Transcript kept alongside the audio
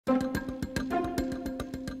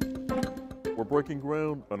We're breaking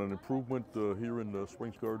ground on an improvement here in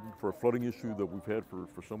Springs Garden for a flooding issue that we've had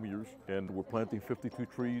for some years. And we're planting 52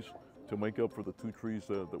 trees to make up for the 2 trees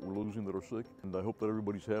that we're losing that are sick. And I hope that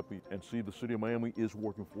everybody's happy and see the city of Miami is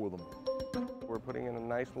working for them. We're putting in a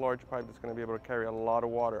nice large pipe that's going to be able to carry a lot of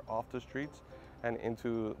water off the streets and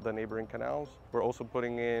into the neighboring canals. We're also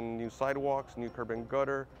putting in new sidewalks, new curb and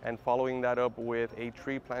gutter, and following that up with a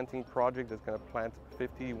tree planting project that's going to plant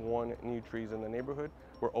 51 new trees in the neighborhood.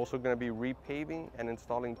 We're also going to be repaving and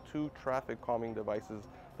installing 2 traffic calming devices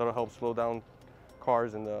that'll help slow down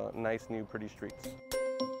cars in the nice new pretty streets.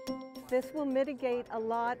 This will mitigate a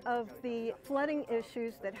lot of the flooding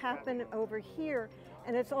issues that happen over here,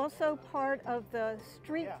 and it's also part of the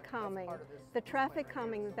street calming, the traffic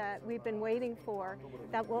calming that we've been waiting for,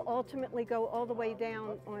 that will ultimately go all the way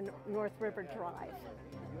down on North River Drive.